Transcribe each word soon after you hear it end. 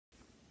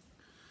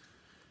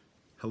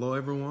Hello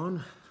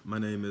everyone, my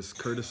name is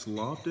Curtis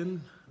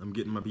LOfton. I'm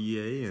getting my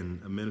BA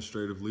in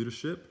Administrative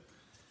Leadership.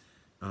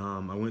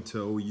 I went to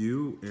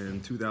OU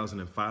in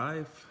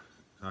 2005.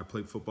 I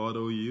played football at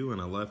OU and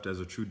I left as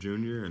a true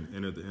junior and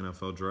entered the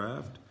NFL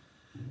draft.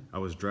 I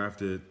was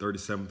drafted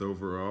 37th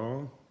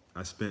overall.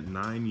 I spent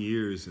 9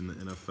 years in the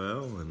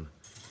NFL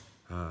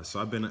and so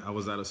I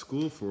was out of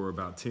school for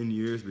about 10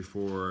 years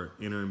before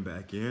entering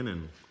back in,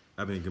 and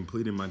I've been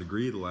completing my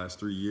degree the last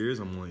 3 years.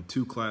 I'm only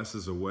 2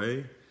 classes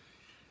away.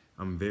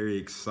 I'm very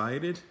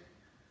excited.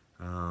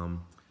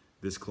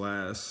 This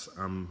class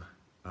I'm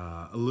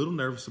a little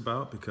nervous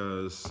about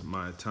because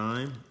my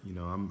time,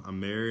 I'm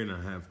married and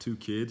I have 2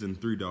 kids and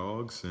 3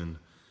 dogs, and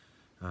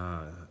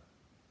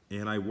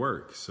I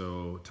work.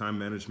 So time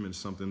management is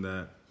something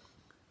that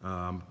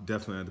I'm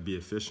definitely have to be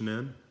efficient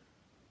in.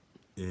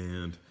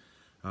 And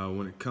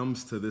when it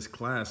comes to this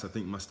class, I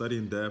think my study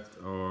in depth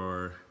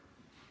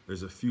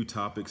there's a few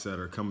topics that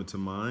are coming to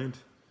mind.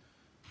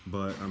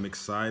 But I'm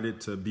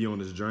excited to be on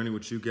this journey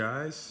with you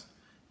guys,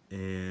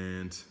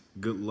 and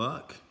good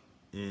luck,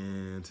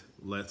 and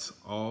let's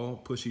all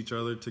push each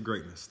other to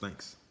greatness.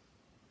 Thanks.